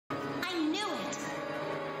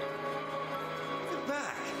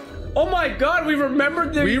Oh my god, we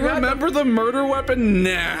remembered the- We remember the murder weapon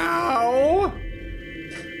now?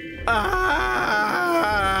 Ah!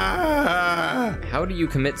 How do you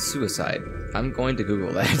commit suicide? I'm going to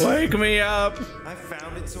Google that. Wake me up! I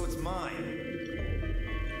found it, so it's mine.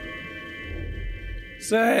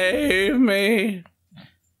 Save me!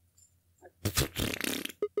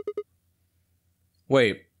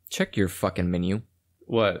 Wait, check your fucking menu.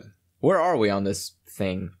 What? Where are we on this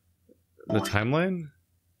thing? The timeline?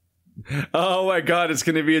 Oh my god, it's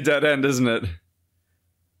gonna be a dead end, isn't it?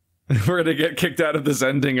 We're gonna get kicked out of this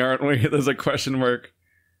ending, aren't we? There's a question mark.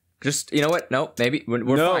 Just, you know what? No, maybe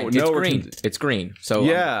we're fine. It's green. It's green. So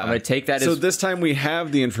yeah, I'm gonna take that as... So this time we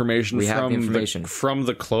have the information from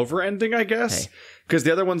the Clover ending, I guess? Because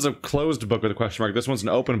the other one's a closed book with a question mark. This one's an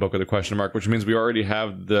open book with a question mark, which means we already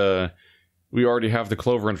have the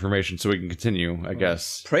Clover information, so we can continue, I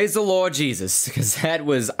guess. Praise the Lord Jesus, because that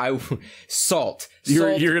was salt.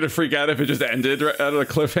 You're gonna freak out if it just ended out of a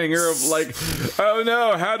cliffhanger of like, oh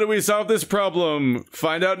no, how do we solve this problem?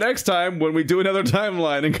 Find out next time when we do another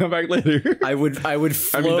timeline and come back later. I would flow.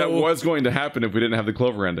 I mean, that was going to happen if we didn't have the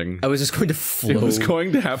Clover ending. I was just going to flow. It was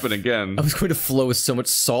going to happen again. I was going to flow with so much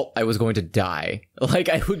salt, I was going to die. Like,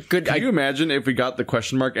 Can you imagine if we got the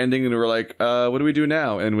question mark ending and we were like, what do we do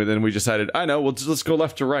now? And then we decided, I know, let's go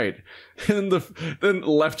left to right. And then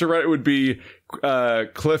left to right would be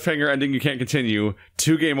cliffhanger ending, you can't continue.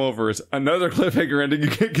 2 game overs. Another cliffhanger ending, you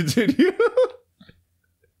can't continue.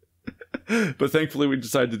 But thankfully, we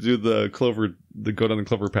decided to do the go down the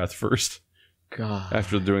Clover path first. God.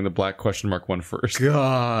 After doing the black question mark one first.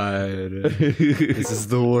 God. This is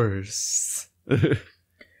the worst.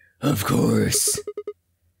 Of course.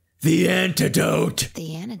 The antidote.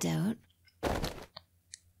 The antidote?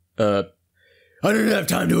 I didn't have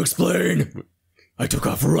time to explain. I took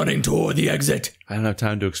off running toward the exit. I don't have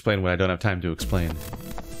time to explain what I don't have time to explain.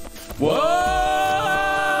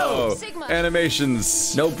 Whoa! Sigma.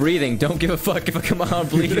 Animations. No breathing. Don't give a fuck if I come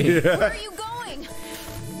out bleeding. Yeah. Where are you going?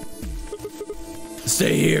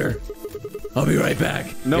 Stay here. I'll be right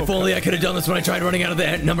back. No, if only I could have done this when I tried running out of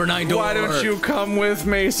the number 9 door. Why don't you come with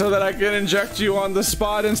me so that I can inject you on the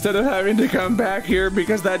spot instead of having to come back here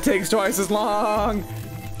because that takes twice as long?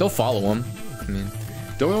 They'll follow him. I mean,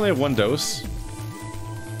 don't we only have 1 dose?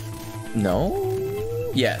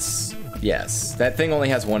 No. Yes. Yes. That thing only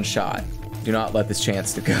has 1 shot. Do not let this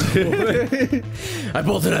chance to go. I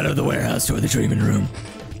bolted out of the warehouse toward the treatment room.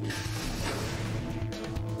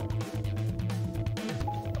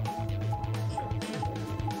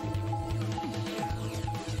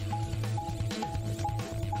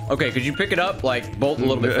 Okay, could you pick it up? Like, bolt a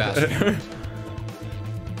little bit faster.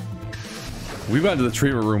 We've gone to the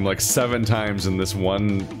treatment room like 7 times in this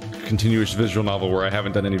one continuous visual novel where I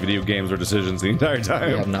haven't done any video games or decisions the entire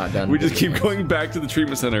time. We have not done. We just keep going back to the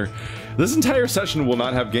treatment center. This entire session will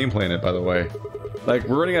not have gameplay in it, by the way. Like,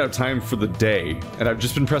 we're running out of time for the day, and I've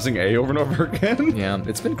just been pressing A over and over again. Yeah,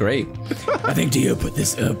 it's been great. I think Dio put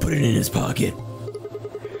it in his pocket.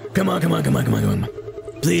 Come on, come on, come on, come on, come on.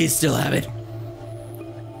 Please, still have it.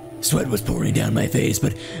 Sweat was pouring down my face,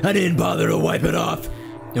 but I didn't bother to wipe it off.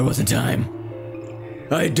 There wasn't time.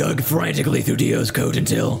 I dug frantically through Dio's coat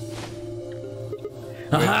until...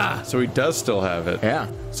 Aha! So he does still have it. Yeah.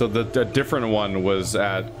 So the different one was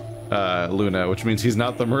at Luna, which means he's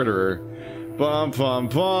not the murderer. Bum, bum,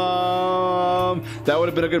 bum. That would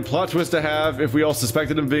have been a good plot twist to have if we all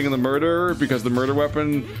suspected him being the murderer, because the murder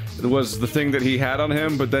weapon was the thing that he had on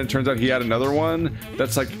him, but then it turns out he had another one.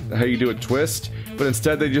 That's like how you do a twist. But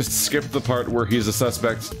instead they just skipped the part where he's a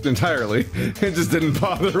suspect entirely and just didn't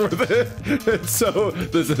bother with it. And so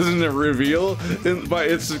this isn't a reveal by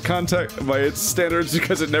its standards,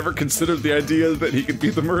 because it never considered the idea that he could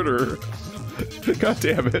be the murderer. God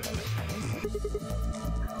damn it.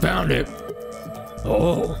 Found it.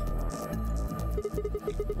 Oh.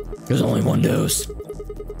 There's only 1 dose.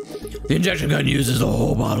 The injection gun uses the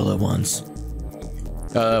whole bottle at once.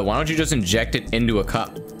 Why don't you just inject it into a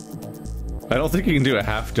cup? I don't think you can do a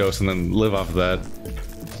half dose and then live off of that.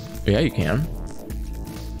 Yeah, you can.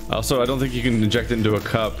 Also, I don't think you can inject it into a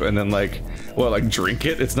cup and then like drink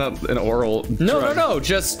it. It's not an oral drug. No.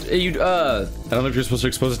 Just you. I don't know if you're supposed to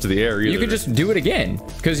expose it to the air either. You could just do it again,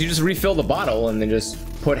 because you just refill the bottle and then just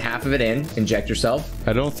put half of it in, inject yourself.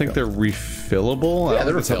 I don't think they're refillable. Yeah,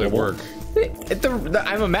 they're refillable. How they work.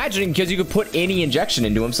 I'm imagining because you could put any injection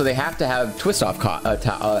into them, so they have to have twist off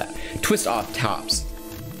tops.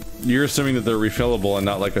 You're assuming that they're refillable and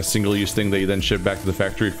not like a single-use thing that you then ship back to the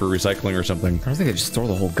factory for recycling or something. I don't think they just throw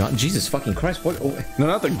the whole gun. Jesus fucking Christ! What? Oh. No,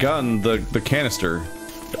 not the gun. The canister.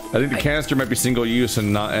 I think the canister might be single-use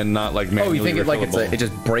and not like manually. Oh, you think refillable. it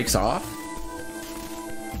just breaks off?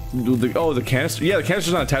 The canister. Yeah, the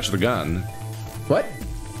canister's not attached to the gun. What?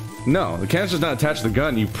 No, the canister's not attached to the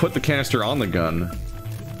gun. You put the canister on the gun.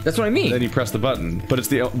 That's what I mean. Then you press the button. But it's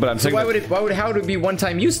the. But I'm saying. Why would it be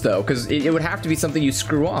one-time use though? Because it would have to be something you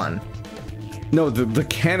screw on. No, the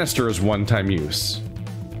canister is one-time use.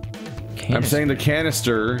 Canister. I'm saying the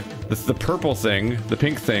canister, the purple thing, the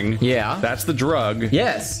pink thing. Yeah. That's the drug.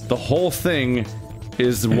 Yes. The whole thing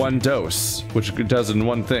is one dose, which it does in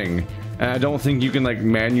one thing. And I don't think you can like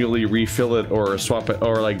manually refill it or swap it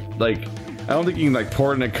or like I don't think you can like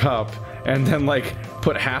pour it in a cup and then like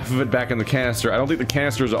put half of it back in the canister. I don't think the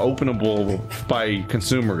canister is openable by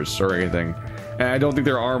consumers or anything. And I don't think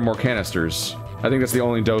there are more canisters. I think that's the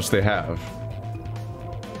only dose they have.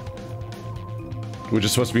 Which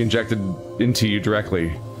is supposed to be injected into you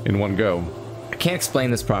directly in one go. I can't explain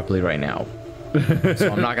this properly right now. So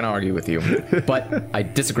I'm not going to argue with you. But I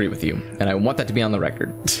disagree with you. And I want that to be on the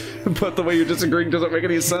record. But the way you're disagreeing doesn't make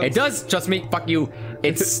any sense. It does. Trust me. Fuck you.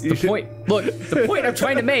 It's the point. Look, the point I'm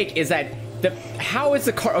trying to make is that how is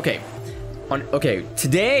the car... Okay.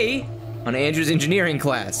 Today, on Andrew's engineering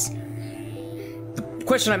class, the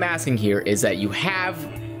question I'm asking here is that you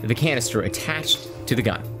have the canister attached to the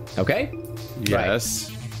gun. Okay?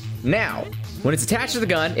 Yes. Right. Now, when it's attached to the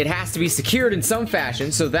gun, it has to be secured in some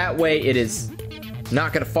fashion, so that way it is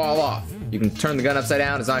not going to fall off. You can turn the gun upside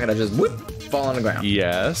down, it's not going to just whoop, fall on the ground.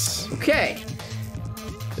 Yes. Okay.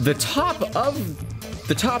 The top of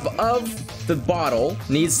the bottle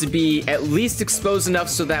needs to be at least exposed enough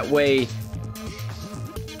so that way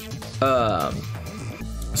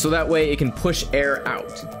it can push air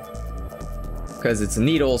out. Because it's a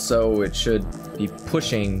needle, so it should be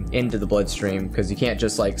pushing into the bloodstream, because you can't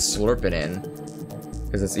just like slurp it in.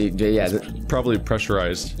 Because it's probably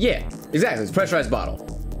pressurized. Yeah, exactly. It's a pressurized bottle.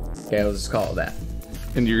 Okay, let's just call it that.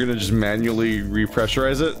 And you're gonna just manually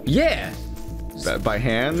repressurize it? Yeah. By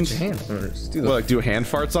hand? Put your hand. What, like do hand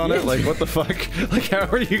farts on it? Like what the fuck? Like how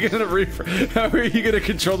are you gonna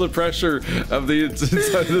control the pressure of the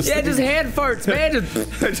inside of this? Yeah, just hand farts, man.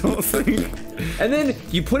 Just I don't think. And then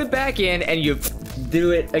you put it back in and you do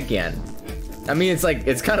it again. I mean,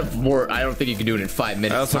 it's kind of more. I don't think you can do it in 5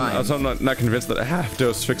 minutes. I'm not convinced that a half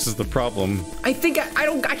dose fixes the problem. I think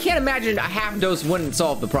I can't imagine a half dose wouldn't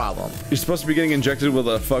solve the problem. You're supposed to be getting injected with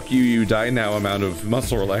a "fuck you, you die now" amount of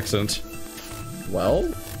muscle relaxant.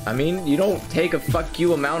 Well, I mean, you don't take a fuck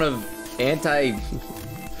you amount of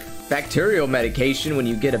anti-bacterial medication when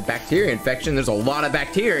you get a bacteria infection. There's a lot of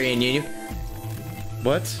bacteria in you.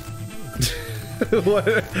 What?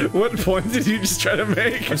 What point did you just try to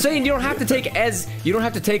make? I'm saying you don't have to take as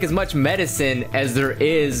much medicine as there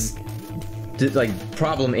is like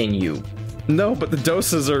problem in you. No, but the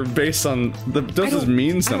doses are based on the doses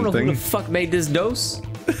mean something. I don't know who the fuck made this dose.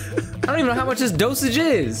 I don't even know how much this dosage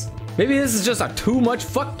is. Maybe this is just a too much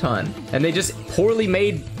fuck ton, and they just poorly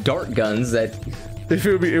made dart guns that. If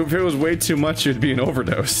it was way too much, it'd be an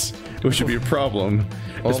overdose, which would be a problem.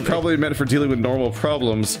 It's probably meant for dealing with normal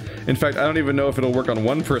problems. In fact, I don't even know if it'll work on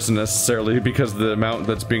one person necessarily, because the amount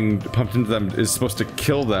that's being pumped into them is supposed to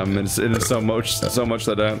kill them, and it's so much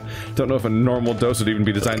that I don't know if a normal dose would even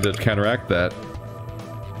be designed to counteract that.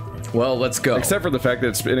 Well, let's go. Except for the fact that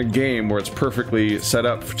it's in a game where it's perfectly set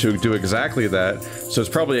up to do exactly that, so it's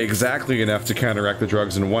probably exactly enough to counteract the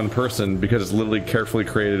drugs in one person, because it's literally carefully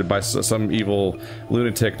created by some evil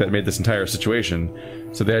lunatic that made this entire situation.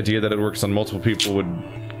 So the idea that it works on multiple people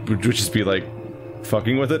would just be like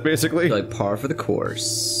fucking with it, basically. Like par for the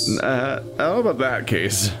course. I don't know about that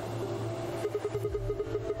case.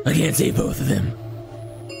 I can't save both of them.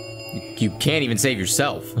 You can't even save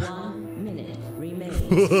yourself.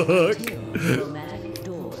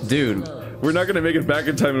 Dude, we're not gonna make it back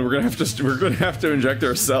in time, and we're gonna have to inject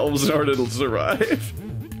ourselves in order to survive.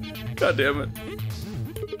 God damn it!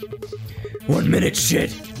 1 minute,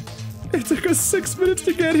 shit. It took us 6 minutes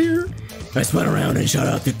to get here. I spun around and shot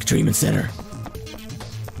out the treatment center.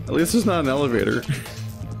 At least there's not an elevator.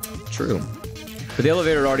 True, but the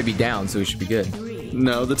elevator would already be down, so we should be good.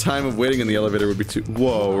 No, the time of waiting in the elevator would be too.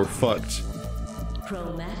 Whoa, we're fucked.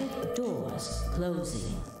 Chromatic doors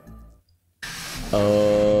closing.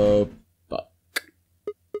 Fuck.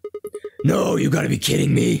 No, you gotta be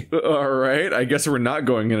kidding me. Alright, I guess we're not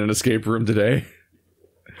going in an escape room today.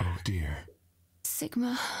 Oh dear.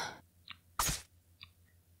 Sigma.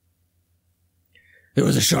 There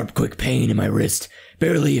was a sharp, quick pain in my wrist,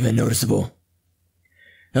 barely even noticeable.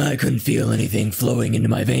 I couldn't feel anything flowing into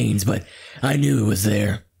my veins, but I knew it was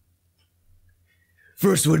there.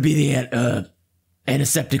 First would be the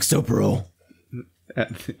antiseptic soparol.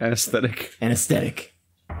 Anesthetic. Anesthetic.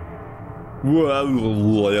 I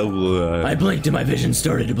blinked and my vision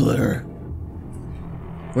started to blur.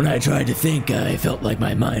 When I tried to think, I felt like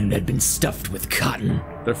my mind had been stuffed with cotton.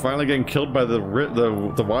 They're finally getting killed by the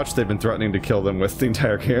watch they've been threatening to kill them with the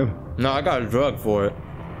entire game. No, I got a drug for it.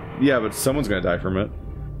 Yeah, but someone's gonna die from it.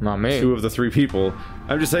 Not me. 2 of the 3 people.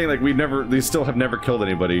 I'm just saying, like, they still have never killed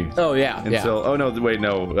anybody. Oh, yeah, Until, oh no, wait,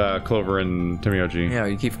 no, Clover and Tomioji. Yeah,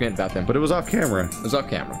 you keep forgetting about them. But it was off camera. It was off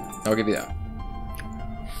camera. I'll give you that.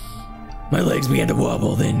 My legs began to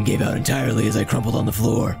wobble, then gave out entirely as I crumpled on the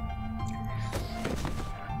floor.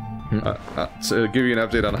 So to give you an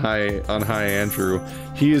update on High Andrew,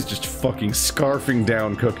 he is just fucking scarfing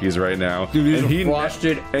down cookies right now. Dude, these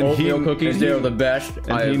frosted oatmeal cookies, they are the best.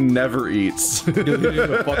 And he never eats. Dude, these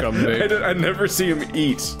are fucking amazing. I never see him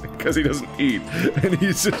eat, because he doesn't eat. And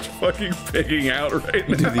he's just fucking pigging out right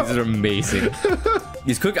now. Dude, these are amazing.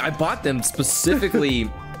 These cookies, I bought them specifically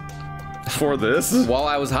for this while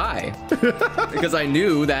I was high. Because I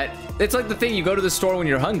knew that it's like the thing, you go to the store when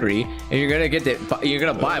you're hungry and you're gonna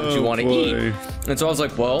buy what you want to eat. And so I was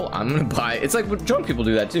like, well, I'm gonna buy. It's like what drunk people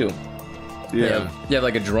do that too. Yeah. You have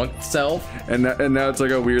like a drunk self. And now it's like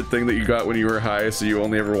a weird thing that you got when you were high, so you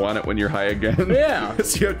only ever want it when you're high again. Yeah.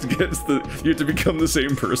 So you have to become the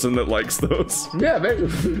same person that likes those. Yeah,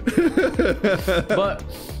 basically. But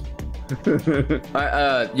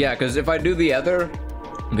yeah, because if I do the other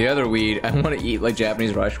weed, I want to eat like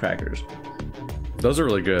Japanese rice crackers. Those are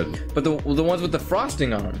really good. But the ones with the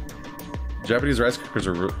frosting on them. Japanese rice crackers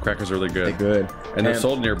are really good. They're good. And they're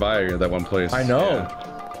sold nearby at that one place. I know. Yeah.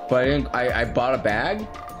 But I bought a bag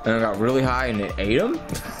and I got really high and ate them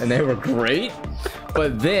and they were great.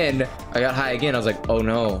 But then I got high again. I was like, oh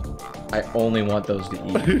no, I only want those to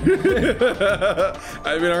eat.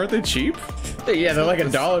 I mean, aren't they cheap? Yeah, they're like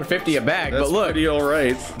 $1.50 a bag. That's but look, pretty all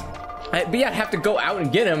right. But yeah, I'd have to go out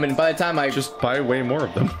and get them, and by the time I just buy way more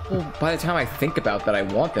of them. Well, by the time I think about that, I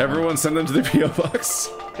want them. Everyone send them to the PO box.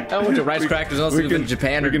 I want to rice crackers unless we live in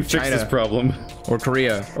Japan or China. We can fix this problem. Or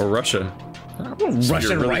Korea. Or Russia.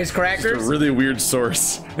 Russian rice crackers? It's a really weird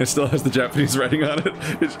source. It still has the Japanese writing on it.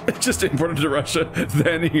 It's just imported to Russia,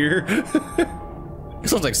 then here. It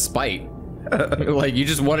sounds like spite. Like you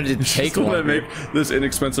just wanted to take one. To make this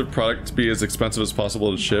inexpensive product be as expensive as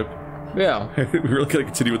possible to ship. Yeah. We really gotta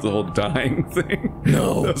continue with the whole dying thing.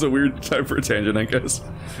 No. That was a weird time for a tangent, I guess.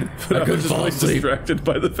 But I was just really distracted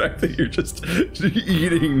by the fact that you're just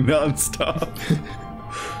eating nonstop.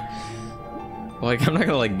 Like, I'm not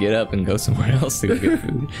gonna like get up and go somewhere else to go get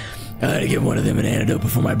food. I had to give one of them an antidote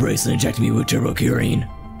before my bracelet injected me with turbocurine.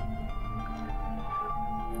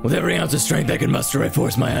 With every ounce of strength I could muster, I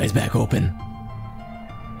forced my eyes back open.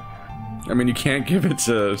 I mean, you can't give it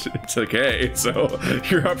to Kay, so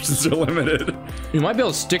your options are limited. You might be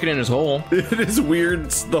able to stick it in his hole. It is weird.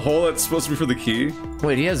 It's the hole that's supposed to be for the key.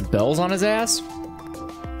 Wait, he has bells on his ass?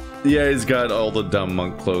 Yeah, he's got all the dumb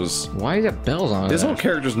monk clothes. Why you got bells on his whole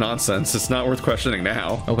character's nonsense. It's not worth questioning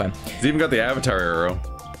now. Okay. He's even got the avatar arrow.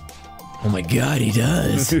 Oh my god, he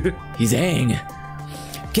does. He's Aang.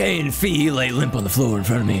 Kay and Fee lay limp on the floor in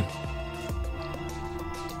front of me.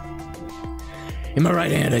 In my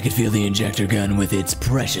right hand, I could feel the injector gun with its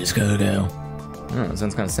precious cargo. Oh, that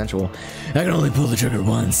sounds kind of sensual. I can only pull the trigger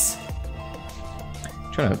once.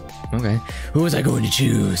 Okay. Who was I going to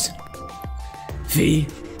choose? Fee?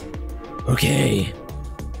 Okay.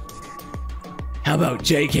 How about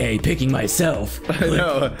JK picking myself? I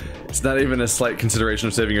know. It's not even a slight consideration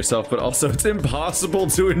of saving yourself, but also it's impossible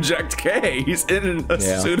to inject K. He's in a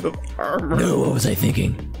suit of armor. No, what was I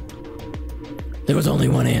thinking? There was only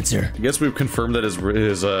one answer. I guess we've confirmed that his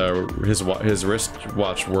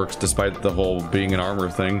wristwatch works despite the whole being an armor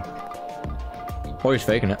thing. Or he's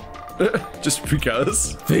faking it. Just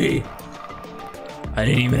because. Fee. I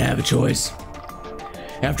didn't even have a choice.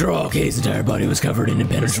 After all, Kay's entire body was covered in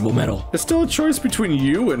impenetrable metal. It's still a choice between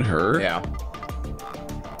you and her. Yeah.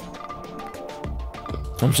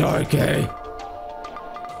 I'm sorry, Kay.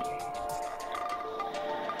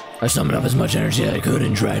 I summoned up as much energy as I could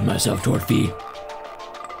and dragged myself toward Fee.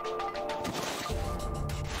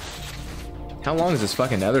 How long is this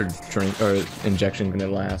fucking other drink or injection gonna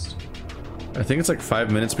last? I think it's like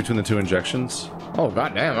 5 minutes between the 2 injections. Oh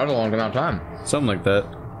goddamn, that's a long amount of time. Something like that.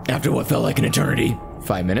 After what felt like an eternity,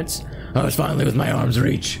 5 minutes, I was finally with my arm's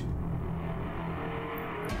reach.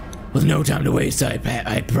 With no time to waste,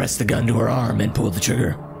 I pressed the gun to her arm and pulled the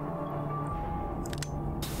trigger.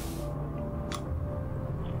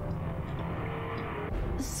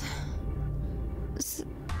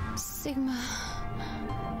 Sigma,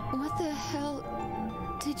 what the hell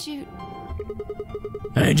did you...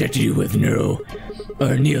 I injected you with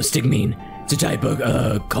neostigmine. It's a type of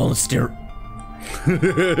cholesterol.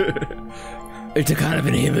 It's a kind of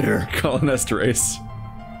inhibitor. Cholinesterase.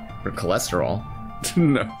 for cholesterol.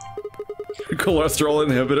 No. Cholesterol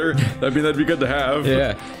inhibitor? I mean, that'd be good to have.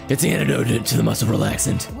 Yeah. It's the antidote to the muscle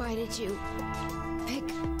relaxant. Why did you pick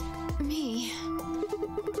me?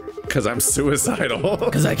 Because I'm suicidal.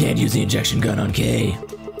 Because I can't use the injection gun on Kay.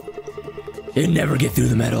 It'd never get through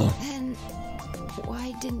the metal. Then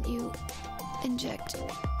why didn't you inject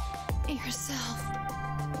yourself?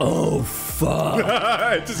 Oh, fuck.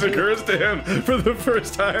 It just occurs to him for the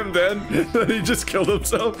first time then that he just killed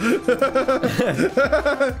himself.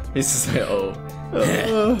 He's just like, oh.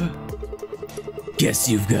 Guess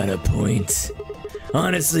you've got a point.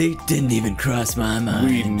 Honestly, didn't even cross my mind.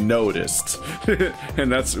 We noticed.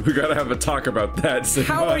 And we gotta have a talk about that.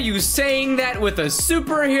 Sigma. How are you saying that with a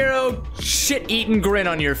superhero shit-eating grin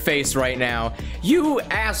on your face right now? You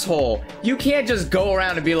asshole. You can't just go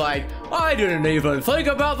around and be like, I didn't even think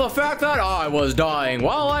about the fact that I was dying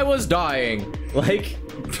while I was dying. Like,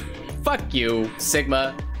 fuck you,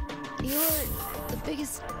 Sigma. You're the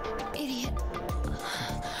biggest idiot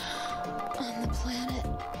on the planet.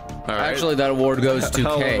 All right. Actually, that award goes to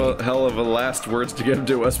Kay. Hell of a last words to give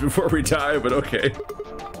to us before we die, but okay.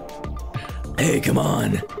 Hey, come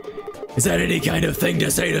on. Is that any kind of thing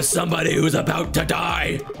to say to somebody who's about to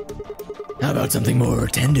die? How about something more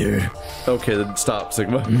tender? Okay, then stop,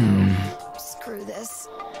 Sigma. Screw this.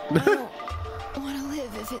 I don't want to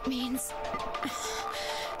live if it means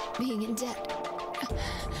being in debt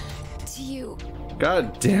to you.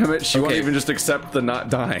 God damn it, she won't Okay. even just accept the not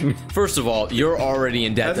dying. First of all, you're already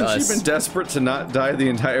in debt to Hasn't us. she been desperate to not die the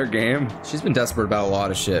entire game? She's been desperate about a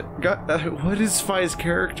lot of shit. God, what is Fi's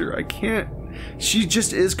character? I can't. She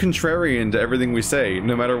just is contrarian to everything we say,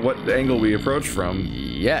 no matter what angle we approach from.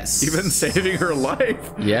 Yes. Even saving her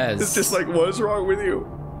life. Yes. It's just like, what's wrong with you?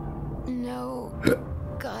 No.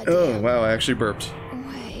 Oh, Goddamn wow, I actually burped.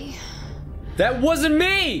 way. That wasn't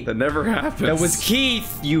me! That never happens. That was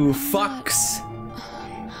Keith, you fucks.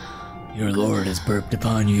 Your lord has burped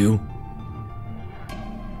upon you.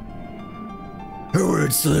 Her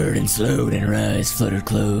words slurred and slowed, and her eyes fluttered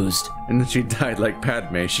closed. And then she died like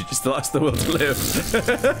Padme. She just lost the will to live.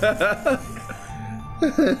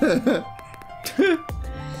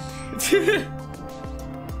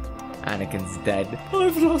 Anakin's dead.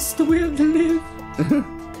 I've lost the will to live.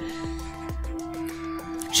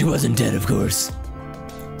 She wasn't dead, of course.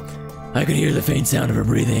 I could hear the faint sound of her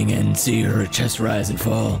breathing and see her chest rise and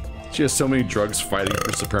fall. She has so many drugs fighting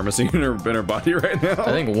for supremacy in her body right now.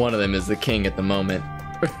 I think one of them is the king at the moment.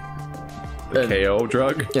 The KO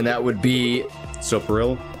drug. And that would be...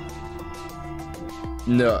 Sopril.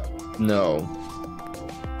 No.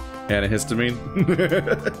 Antihistamine.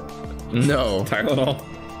 No. Tylenol.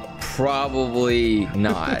 Probably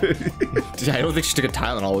not. I don't think she took a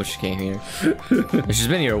Tylenol when she came here. If she's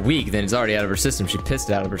been here a week, then it's already out of her system. She pissed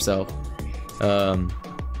it out of herself. I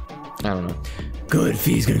don't know. Good,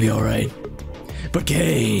 Fee's gonna be alright. But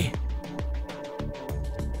Kay...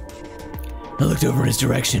 I looked over in his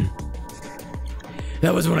direction.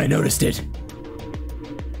 That was when I noticed it.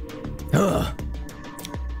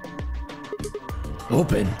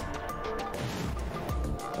 Open.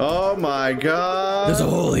 Oh my god. There's a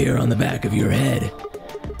hole here on the back of your head.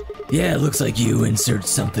 Yeah, it looks like you insert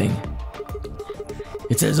something.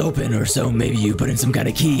 It says open, or so maybe you put in some kind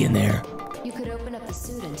of key in there. You could open up the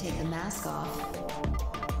suit and take the mask off.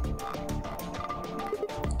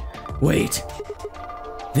 Wait.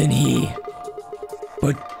 Then he...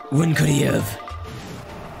 But when could he have...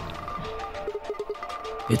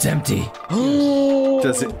 It's empty.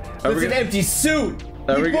 Does it? It's an empty suit!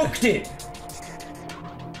 we- booked it!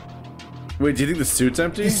 Wait, do you think the suit's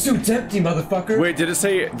empty? The suit's empty, motherfucker! Wait, did it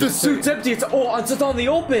say? The suit's empty! It's on the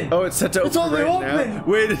open! Oh, it's set to It's open on the right open! now.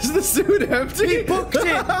 Wait, is the suit empty? He booked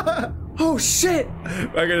it! Oh shit!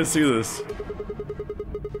 I gotta see this.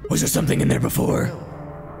 Was there something in there before?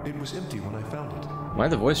 It was empty when I found it.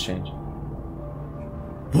 Why'd the voice change?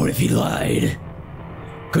 What if he lied?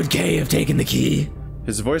 Could Kay have taken the key?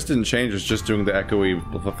 His voice didn't change, it's just doing the echoey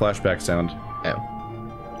flashback sound.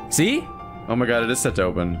 Oh. See? Oh my god, it is set to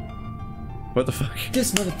open. What the fuck?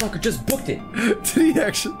 This motherfucker just booked it! Did he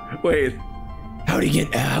actually? Wait. How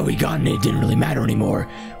he got in it didn't really matter anymore.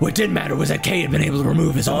 What did matter was that Kay had been able to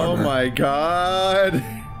remove his Oh armor. my god.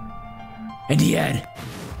 And he had...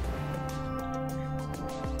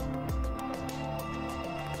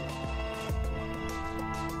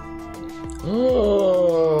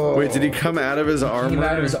 Oh. Wait, did he come out of his armor? Came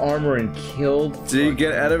out of his armor and killed. Did he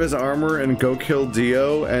get out of his armor and go kill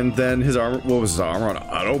Dio, and then his armor? What was his armor on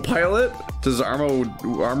autopilot? Does his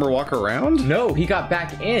armor walk around? No, he got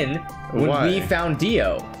back in when Why? we found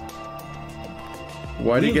Dio.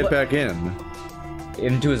 Why did he We get back in?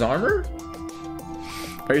 Into his armor?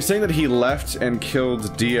 Are you saying that he left and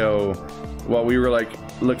killed Dio while we were like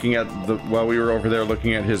looking at while we were over there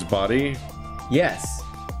looking at his body? Yes.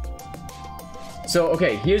 So,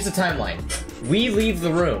 okay, here's the timeline. We leave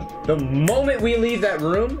the room. The moment we leave that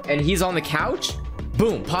room and he's on the couch,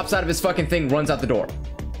 boom, pops out of his fucking thing, runs out the door.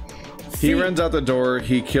 He runs out the door,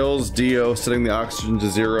 he kills Dio, setting the oxygen to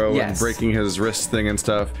 0 and breaking his wrist thing and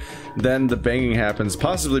stuff. Then the banging happens,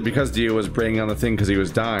 possibly because Dio was banging on the thing because he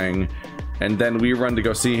was dying. And then we run to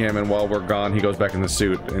go see him, and while we're gone, he goes back in the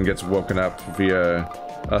suit and gets woken up via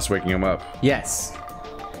us waking him up. Yes.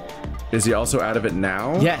 Is he also out of it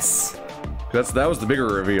now? Yes. That was the bigger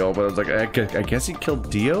reveal, but I was like, I guess he killed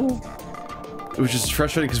Dio? Which is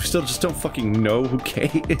frustrating because we still just don't fucking know who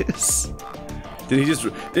Kay is. Did he just,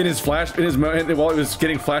 while he was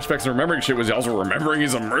getting flashbacks and remembering shit, was he also remembering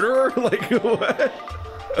he's a murderer? Like, what?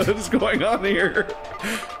 What is going on here?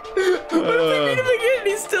 What if we meet him again and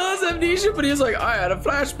he still has amnesia, but he was like, I had a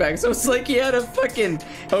flashback, so it's like he had a fucking...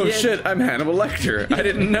 Oh shit, I'm Hannibal Lecter. I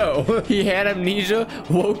didn't know. He had amnesia,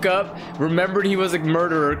 woke up, remembered he was a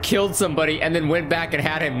murderer, killed somebody, and then went back and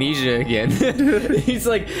had amnesia again. He's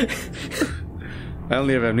like... I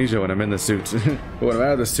only have amnesia when I'm in the suit. But when I'm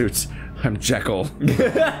out of the suits, I'm Jekyll.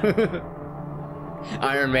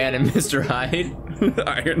 Iron Man and Mr. Hyde.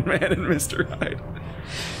 Iron Man and Mr. Hyde.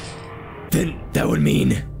 Then that would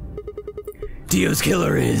mean Dio's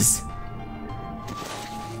killer is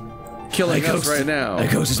killing us right now. I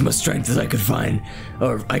coaxed as much strength as I could find,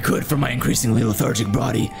 or I could from my increasingly lethargic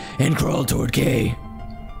body, and crawled toward Kay.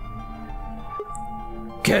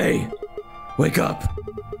 Kay, wake up.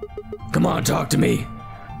 Come on, talk to me.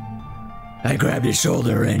 I grabbed his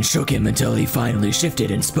shoulder and shook him until he finally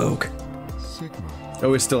shifted and spoke.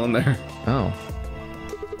 Oh, he's still in there. Oh.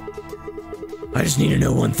 I just need to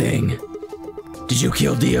know one thing. Did you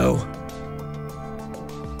kill Dio?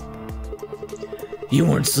 You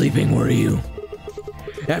weren't sleeping, were you?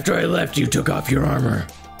 After I left, you took off your armor.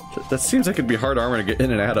 That seems like it'd be hard armor to get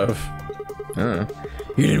in and out of.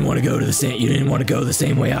 You didn't want to go the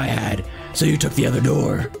same way I had, so you took the other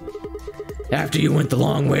door. After you went the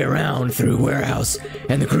long way around through warehouse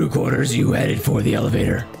and the crew quarters, you headed for the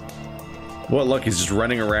elevator. What luck, he's just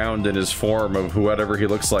running around in his form of whatever he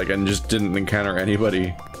looks like and just didn't encounter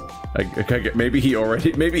anybody. Maybe he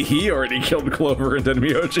already killed Clover and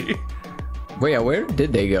Denmyoji. Wait, where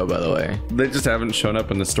did they go, by the way? They just haven't shown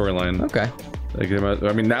up in the storyline. Okay. Like,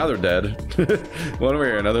 I mean, now they're dead. One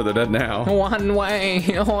way or another, they're dead now. One way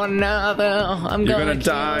or another, You're gonna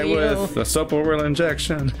die with a Soapwell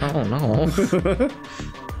injection. Oh no.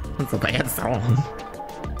 That's a bad song.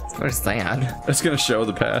 It's very sad. It's gonna show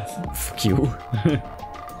the path. Fuck you.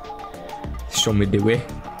 Show me the way.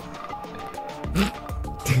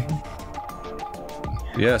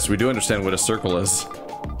 Yes, we do understand what a circle is.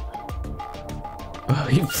 Oh,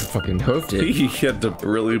 he fucking hoofed it. He had to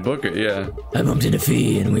really book it, yeah. I bumped into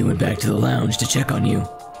Fee and we went back to the lounge to check on you.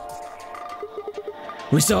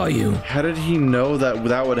 We saw you. How did he know that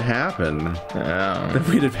that would happen? That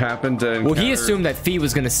we'd have happened to encounter... Well, he assumed that Fee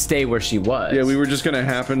was gonna stay where she was. Yeah, we were just gonna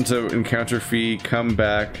happen to encounter Fee, come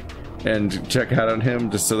back, and check out on him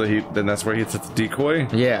just so that then that's where he set the decoy?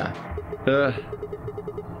 Yeah.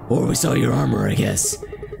 Or we saw your armor, I guess.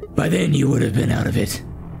 By then you would have been out of it.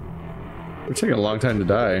 We're taking a long time to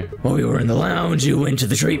die. While we were in the lounge, you went to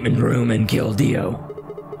the treatment room and killed Dio.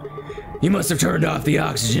 You must have turned off the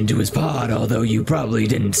oxygen to his pod, although you probably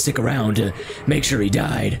didn't stick around to make sure he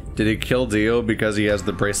died. Did he kill Dio because he has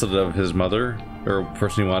the bracelet of his mother? Or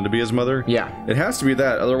person he wanted to be his mother? Yeah. It has to be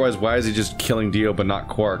that, otherwise why is he just killing Dio but not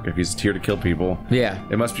Quark if he's here to kill people? Yeah.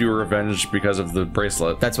 It must be revenge because of the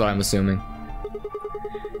bracelet. That's what I'm assuming.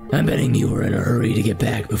 I'm betting you were in a hurry to get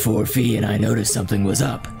back before Fee and I noticed something was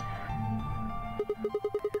up.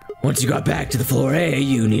 Once you got back to the floor A,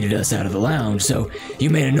 you needed us out of the lounge, so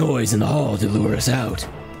you made a noise in the hall to lure us out.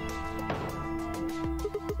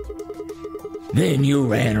 Then you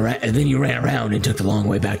ran around and took the long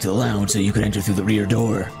way back to the lounge so you could enter through the rear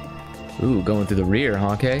door. Ooh, going through the rear,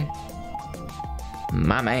 huh, Kay?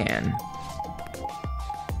 My man.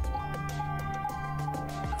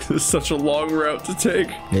 This is such a long route to take.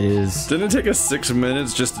 It is. Didn't it take us 6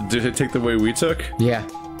 minutes just to take the way we took? Yeah.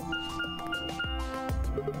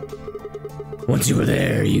 Once you were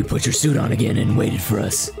there, you put your suit on again and waited for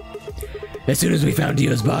us. As soon as we found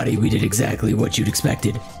Dio's body, we did exactly what you'd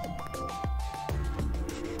expected.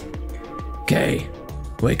 Kay,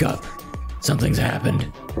 wake up. Something's happened.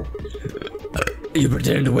 You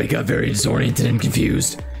pretended to wake up very disoriented and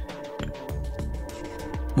confused.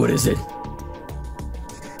 What is it?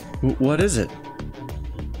 What is it?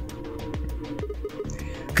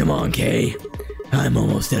 Come on, Kay. I'm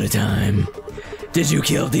almost out of time. Did you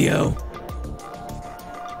kill Dio?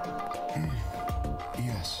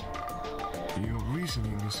 Yes. Your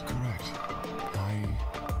reasoning is correct.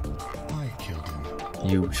 I killed him.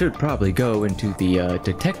 You should probably go into the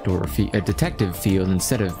detective field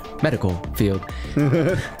instead of medical field.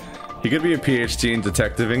 He could be a PhD in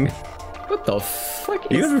detectiving. What the fuck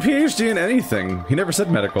He is... could have a PhD in anything. He never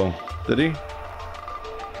said medical, did he?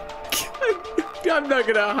 I'm not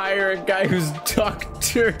gonna hire a guy who's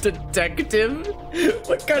doctor detective.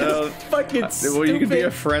 What kind of fucking stupid... Well, you could be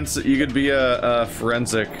a forensic. You could be a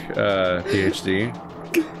forensic PhD.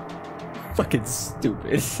 Fucking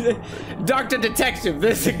stupid. Doctor detective,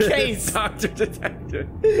 there's a case. Doctor detective.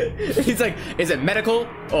 He's like, is it medical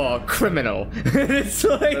or criminal? It's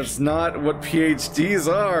like... That's not what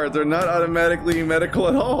PhDs are. They're not automatically medical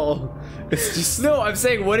at all. It's just... No, I'm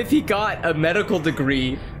saying, what if he got a medical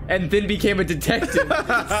degree and then became a detective?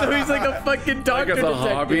 So he's like a fucking doctor Like as a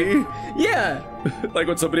detective. hobby? Yeah. Like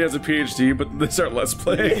when somebody has a PhD, but they start let's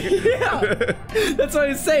playing. Yeah. That's what I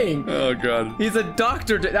was saying. Oh god. He's a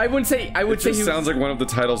doctor. I wouldn't say. I would It say just he sounds like one of the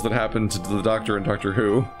titles that happened to the Doctor in Doctor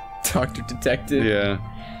Who. Doctor Detective. Yeah.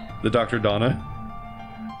 The Dr. Donna.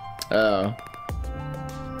 Oh.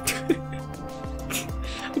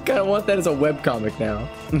 I kind of want that as a webcomic now.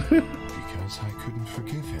 Because I couldn't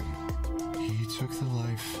forgive him. He took the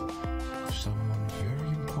life of someone very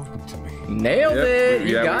important to me. Nailed it.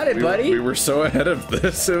 You got it, buddy. We were so ahead of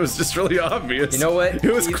this. It was just really obvious. You know what?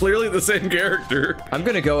 It was clearly the same character. I'm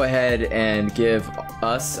gonna go ahead and give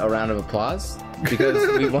us a round of applause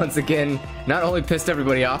because we once again not only pissed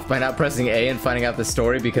everybody off by not pressing A and finding out the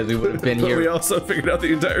story because we would have been But here. we also figured out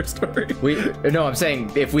the entire story. No, I'm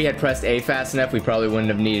saying if we had pressed A fast enough, we probably wouldn't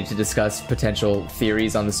have needed to discuss potential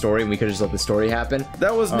theories on the story, and we could have just let the story happen.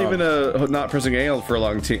 That wasn't even a not pressing A for a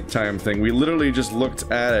long time thing. We literally just looked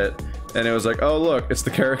at it, and it was like, oh look, it's the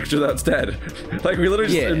character that's dead. Like we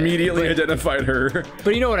literally just immediately identified her.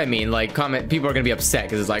 But you know what I mean? Like, people are gonna be upset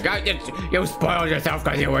because it's like, you spoiled yourself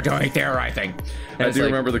because you were doing theorizing. And I do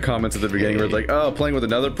remember the comments at the beginning where it's like, oh, playing with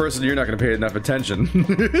another person, you're not going to pay enough attention.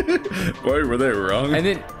 Boy, were they wrong. And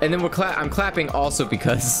then I'm clapping also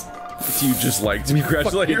because you just like to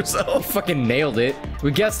congratulate yourself. Fucking nailed it.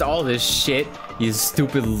 We guessed all this shit. You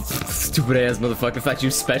stupid ass motherfucker. Thought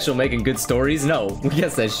you special making good stories? No, we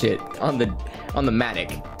guessed that shit on the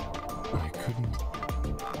Matic. I couldn't.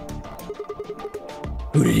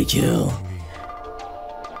 Who did he kill?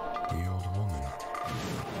 The old woman.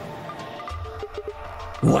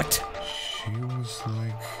 What? She was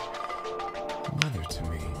like mother to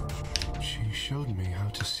me. She showed me how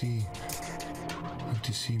to see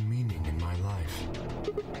meaning in my life.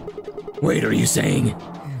 Wait, are you saying?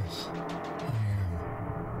 Yes, I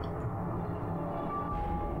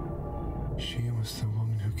am. She was the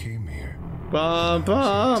woman who came here. Bum,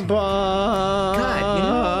 bum, bum. God, you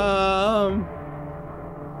know,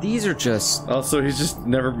 these are just... Also, he's just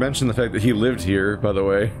never mentioned the fact that he lived here, by the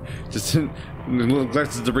way. Just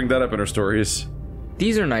neglected to bring that up in our stories.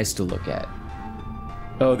 These are nice to look at.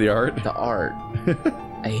 Oh, the art? The art.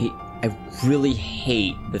 I really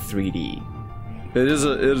hate the 3D. It is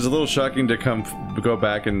a little shocking to go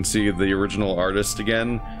back and see the original artist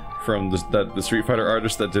again from the Street Fighter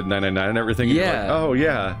artist that did 999 and everything. Yeah. And you're like, oh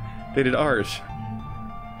yeah, they did art.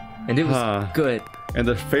 And it was good. And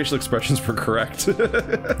the facial expressions were correct.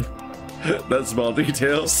 That small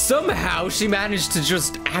detail. Somehow she managed to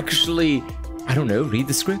just actually, I don't know, read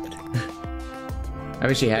the script. I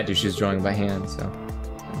mean, she had to. She was drawing by hand, so.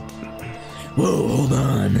 Whoa, hold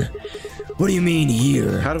on. What do you mean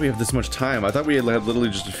here? How do we have this much time? I thought we had literally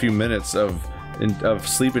just a few minutes of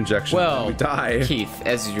sleep injection. Well, we die. Keith,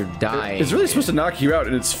 as you're dying. It's really supposed to knock you out,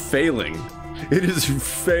 and it's failing. It is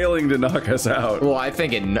failing to knock us out. Well, I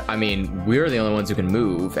think I mean, we're the only ones who can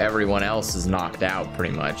move. Everyone else is knocked out,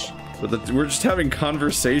 pretty much. But we're just having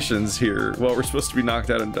conversations here while we're supposed to be knocked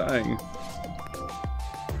out and dying.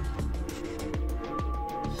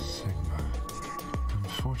 Sigma.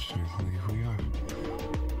 Unfortunately, we are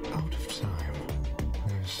out of time.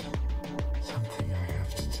 There's something I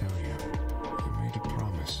have to tell you. I made a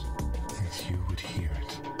promise that you would hear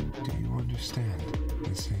it. Do you understand?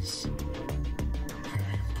 This is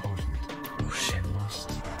very important. Oh shit. You must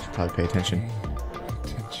Should probably pay attention. pay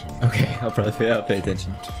attention. Okay, I'll probably pay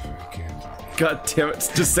attention. Not to forget. God damn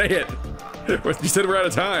it, just say it. You said we're out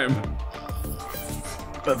of time.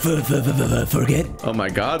 Forget? Oh my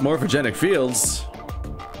god, morphogenic fields.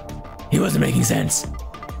 He wasn't making sense.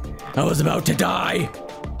 I was about to die.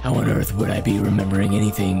 How on earth would I be remembering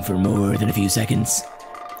anything for more than a few seconds?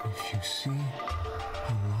 If you see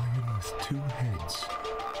a lion with two heads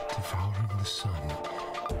devouring the sun,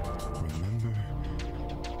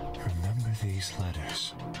 remember these these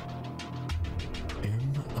letters.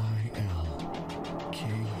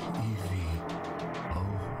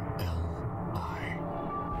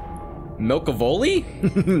 Milkavoli?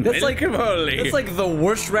 Milkavoli? That's like that's like the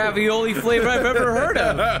worst ravioli flavor I've ever heard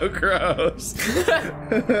of. Oh, gross.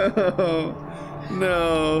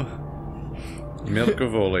 No.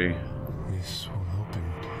 Milkavoli. This will open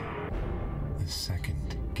the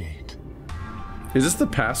second gate. Is this the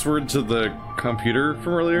password to the computer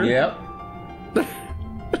from earlier? Yep.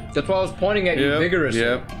 That's why I was pointing at you vigorously.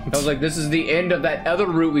 Yep. I was like, this is the end of that other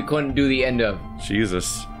route we couldn't do the end of.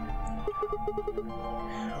 Jesus.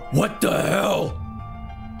 What the hell?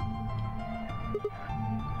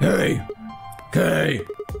 Hey, Kay.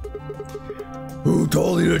 Who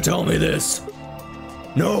told you to tell me this?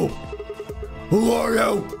 No. Who are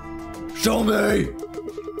you? Show me.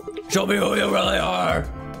 Show me who you really are.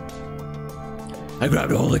 I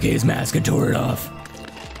grabbed a hold of Kay's mask and tore it off.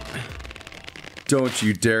 Don't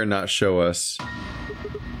you dare not show us.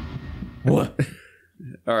 What?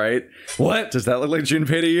 All right. What? Does that look like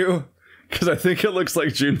Junpei to you? Because I think it looks like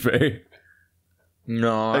Junpei.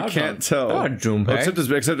 No, I can't tell. Not Junpei.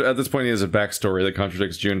 Except at this point he has a backstory that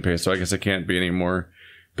contradicts Junpei, so I guess it can't be anymore.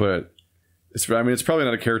 But it's probably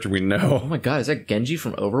not a character we know. Oh my god, is that Genji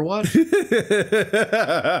from Overwatch?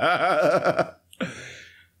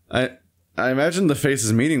 I imagine the face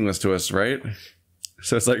is meaningless to us, right?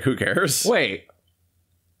 So it's like, who cares? Wait.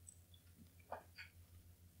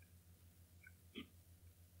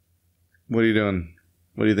 What are you doing?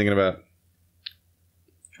 What are you thinking about?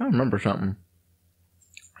 I remember something.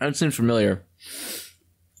 That seems familiar.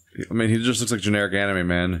 I mean, he just looks like generic anime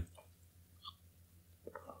man.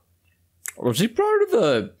 Was he part of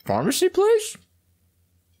the pharmacy place?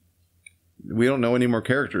 We don't know any more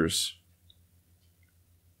characters.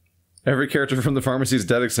 Every character from the pharmacy is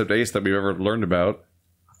dead except Ace that we've ever learned about.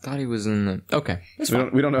 I thought he was in the... Okay.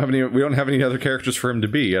 We don't have any other characters for him to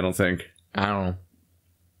be, I don't think. I don't know.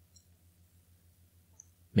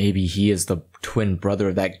 Maybe he is the twin brother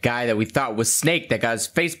of that guy that we thought was Snake that got his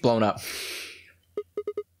face blown up.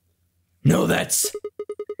 No, that's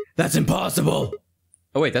impossible.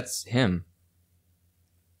 Oh wait, that's him.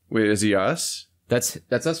 Wait, is he us? That's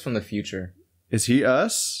us from the future. Is he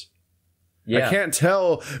us? Yeah. I can't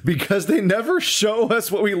tell because they never show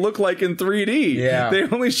us what we look like in 3D. Yeah. They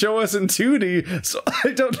only show us in 2D, so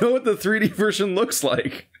I don't know what the 3D version looks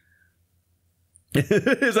like.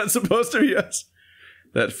 Is that supposed to be us?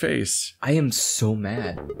 That face. I am so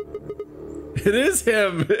mad. It is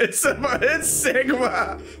him. It's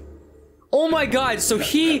Sigma. Oh my god, so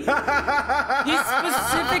he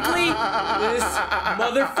specifically, this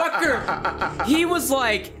motherfucker, he was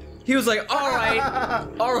like, all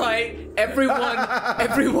right,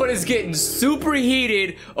 everyone is getting super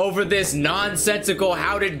heated over this nonsensical,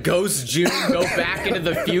 how did Ghost June go back into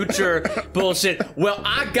the future bullshit. Well,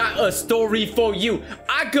 I got a story for you.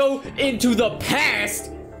 I go into the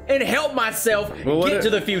past and help myself get to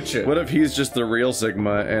the future. What if he's just the real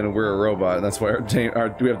Sigma and we're a robot, and that's why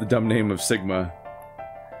we have the dumb name of Sigma?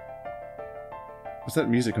 What's that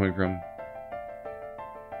music coming from?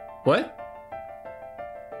 What?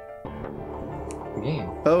 Game.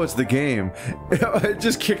 Oh, it's the game. It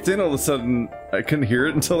just kicked in all of a sudden. I couldn't hear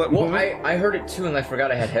it until that moment. I heard it too, and I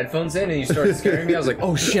forgot I had headphones in, and you started scaring me. I was like,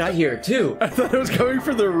 oh shit, I hear it too. I thought it was coming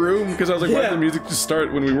from the room, because I was like, why did the music just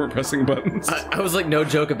start when we weren't pressing buttons? I was like, no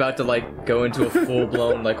joke, about to like go into a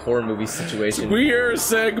full-blown like horror movie situation. We're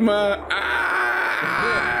Sigma!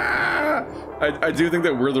 Ah! I do think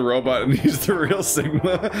that we're the robot and he's the real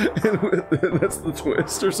Sigma, and that's the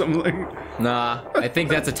twist or something. Nah, I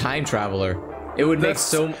think that's a time traveler. It would make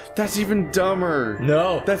so... That's even dumber.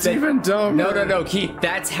 No. That's even dumber. No, Keith.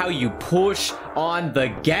 That's how you push on the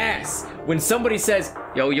gas. When somebody says,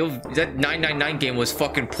 yo, that 999 game was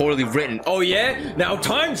fucking poorly written. Oh yeah? Now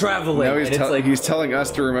time traveling. Now he's telling us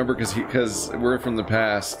to remember because we're from the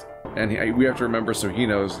past, and we have to remember so he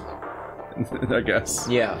knows. I guess.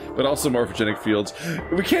 Yeah. But also morphogenic fields.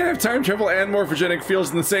 We can't have time travel and morphogenic fields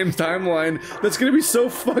in the same timeline. That's gonna be so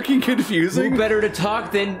fucking confusing. Who better to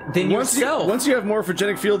talk than yourself? Once you have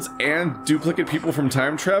morphogenic fields and duplicate people from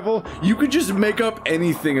time travel, you could just make up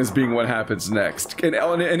anything as being what happens next. And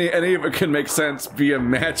any of it can make sense via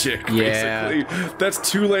magic, basically. That's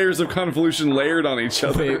 2 layers of convolution layered on each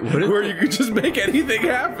other. Wait, where you could just make anything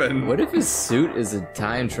happen. What if his suit is a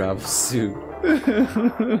time travel suit?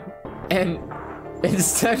 And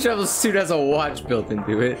his time travel suit has a watch built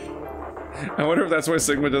into it. I wonder if that's why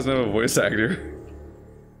Sigma doesn't have a voice actor.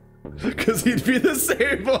 Because he'd be the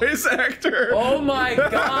same voice actor. Oh my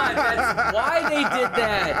god, that's why they did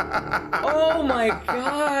that. Oh my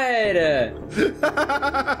god.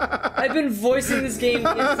 I've been voicing this game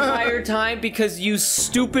the entire time because you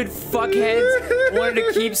stupid fuckheads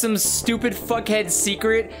wanted to keep some stupid fuckhead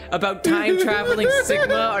secret about time traveling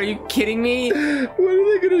Sigma. Are you kidding me? What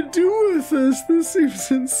are they gonna do with this? This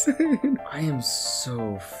seems insane. I am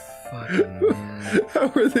so fucking mad.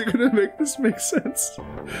 How are they gonna make this make sense?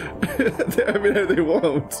 I mean, they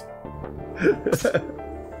won't.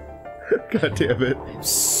 God damn it. I'm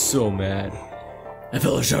so mad. I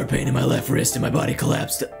felt a sharp pain in my left wrist and my body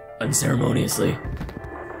collapsed unceremoniously.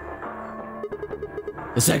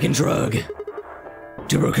 The second drug,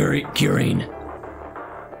 tuberculine.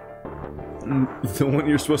 The one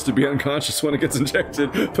you're supposed to be unconscious when it gets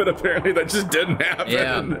injected, but apparently that just didn't happen.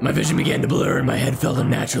 Yeah. My vision began to blur and my head felt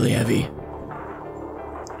unnaturally heavy.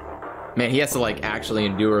 Man, he has to like actually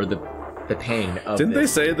endure the pain of Didn't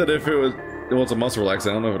this. they say that if it was, well, it's a muscle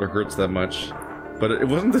relaxant, I don't know if it hurts that much. But it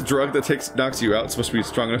wasn't the drug that knocks you out. It's supposed to be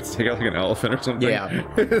strong enough to take out like an elephant or something. Yeah.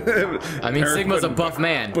 I mean, Sigma's a buff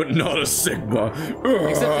man. But not a Sigma.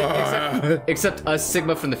 Except a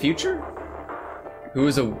Sigma from the future? Who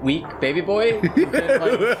is a weak baby boy? Who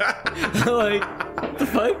can, like, what the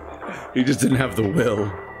fuck? He just didn't have the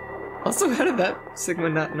will. Also, how did that Sigma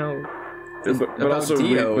not know? But also,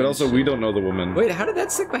 we don't know the woman. Wait, how did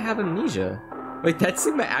that Sigma have amnesia? Wait, that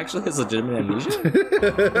Sigma actually has legitimate amnesia?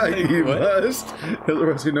 He what? must.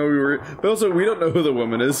 Otherwise, we know we were. But also, we don't know who the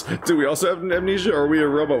woman is. Do we also have amnesia, or are we a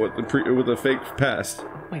robot with a fake past?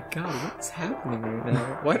 Oh my god, what's happening right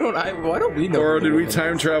now? Why don't we know? Or who did the we woman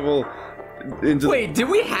time is? travel into? Wait, did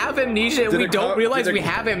we have amnesia and Did we it don't co- realize did it- we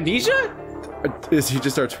have amnesia? Is he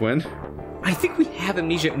just our twin? I think we have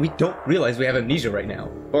amnesia and we don't realize we have amnesia right now.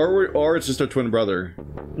 Or it's just our twin brother.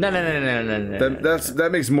 No. That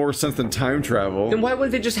makes more sense than time travel. Then why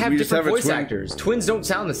wouldn't they just have We just different have a voice twin- actors? Twins don't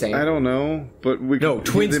sound the same. I don't know, but we No,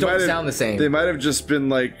 twins they don't might have- sound the same. They might have just been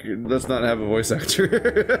like, let's not have a voice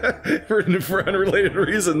actor for unrelated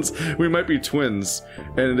reasons. We might be twins,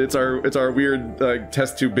 and it's our weird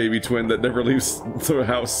test tube baby twin that never leaves the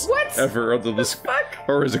house What? ever.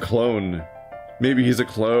 Or is a clone? Maybe he's a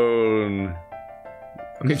clone.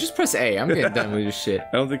 Okay, just press A. I'm getting done with this shit.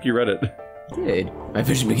 I don't think you read it. I did. My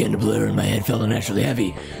vision began to blur and my head felt unnaturally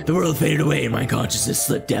heavy. The world faded away and my consciousness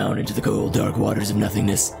slipped down into the cold, dark waters of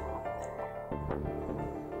nothingness.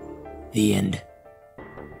 The end.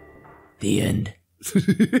 The end.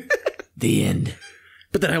 The end.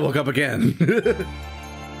 But then I woke up again.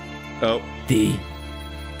 Oh, The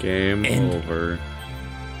game End. over.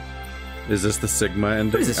 Is this the Sigma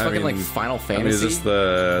ending? What is this, fucking like Final Fantasy? I mean, is this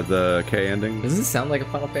the K ending? Doesn't it sound like a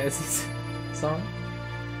Final Fantasy song?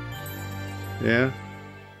 Yeah.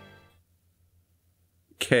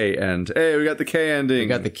 K end. Hey, we got the K ending. We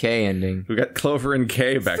got the K ending. We got Clover and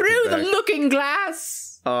K back Through to the back. looking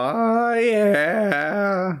glass! Oh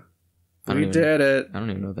yeah. We did it. I don't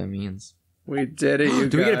even know what that means. We did it, you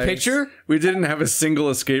Do we get a guys. picture? We didn't have a single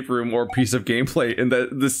escape room or piece of gameplay in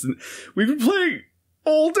that this we've been playing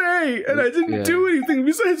all day and I didn't Yeah. do anything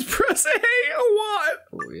besides press A. What?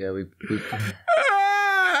 Oh, yeah, we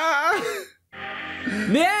Ah!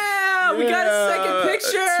 Yeah, we got a second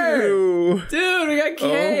picture! 2. Dude, we got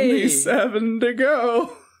K! Only 7 to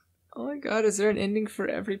go. Oh my god, is there an ending for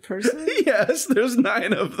every person? Yes, there's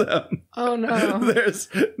 9 of them. Oh no. There's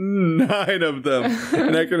 9 of them.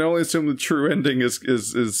 And I can only assume the true ending is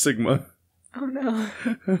Sigma. Oh no.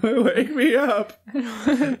 Wake me up.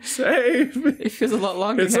 Save me. It feels a lot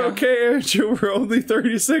longer It's now. okay, Andrew. We're only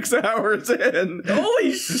 36 hours in.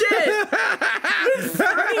 Holy shit!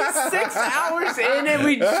 36 hours in and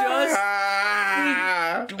we just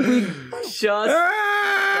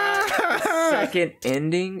second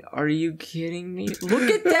ending? Are you kidding me? Look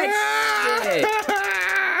at that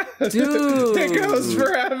shit! Dude! It goes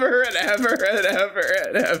forever and ever and ever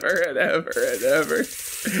and ever and ever and ever.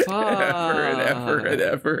 Ever and ever and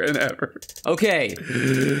ever and ever. Okay.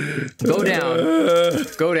 Go down.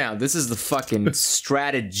 Go down. This is the fucking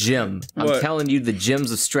stratagem. I'm What? telling you the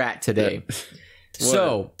gems of strat today.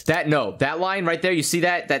 So, that line right there, you see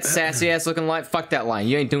that sassy ass looking line? Fuck that line.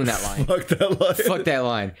 You ain't doing that line. Fuck that line. Fuck that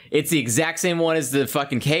line. It's the exact same one as the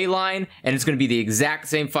fucking K line, and it's gonna be the exact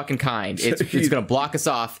same fucking kind. It's gonna block us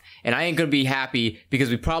off, and I ain't gonna be happy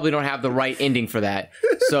because we probably don't have the right ending for that.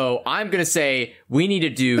 So I'm gonna say we need to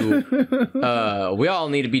do we all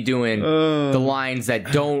need to be doing the lines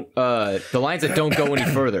that don't go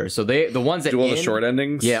any further. So the ones that Do all the end- short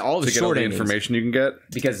endings? Yeah, all the to get short all the endings. information you can get?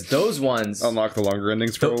 because those ones Unlock the longer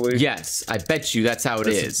endings, probably? yes, I bet you that's how it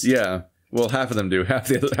is. Yeah. Well, half of them do. Half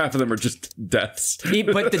of them are just deaths.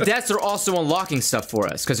 But the deaths are also unlocking stuff for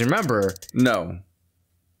us. Because remember, No.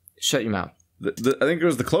 shut your mouth. I think it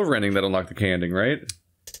was the Clover ending that unlocked the K ending, right?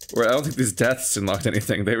 Where I don't think these deaths unlocked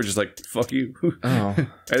anything. They were just like, fuck you. Oh.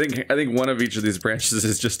 I think one of each of these branches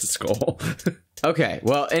is just a skull. Okay,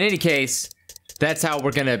 well, in any case, that's how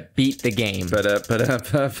we're gonna beat the game.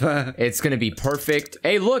 It's gonna be perfect.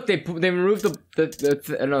 Hey, look, they removed no, they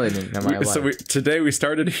didn't. Never mind, So today we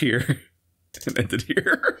started here and ended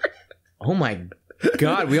here. Oh my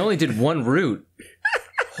god, we only did one route.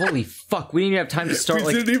 Holy fuck, we didn't even have time to start.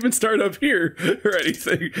 We didn't even start up here or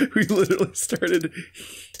anything. We literally started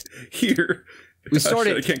here. We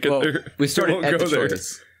started. I can't get there. We started at the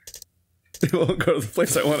choice. It won't go to the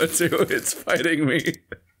place I want it to. It's fighting me.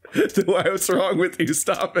 What's wrong with you?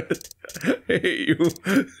 Stop it. I hate you.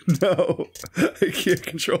 No. I can't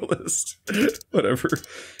control this. Whatever. It,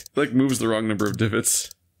 like, moves the wrong number of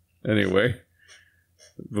divots. Anyway.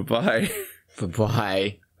 Bye-bye.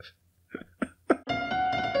 Bye-bye.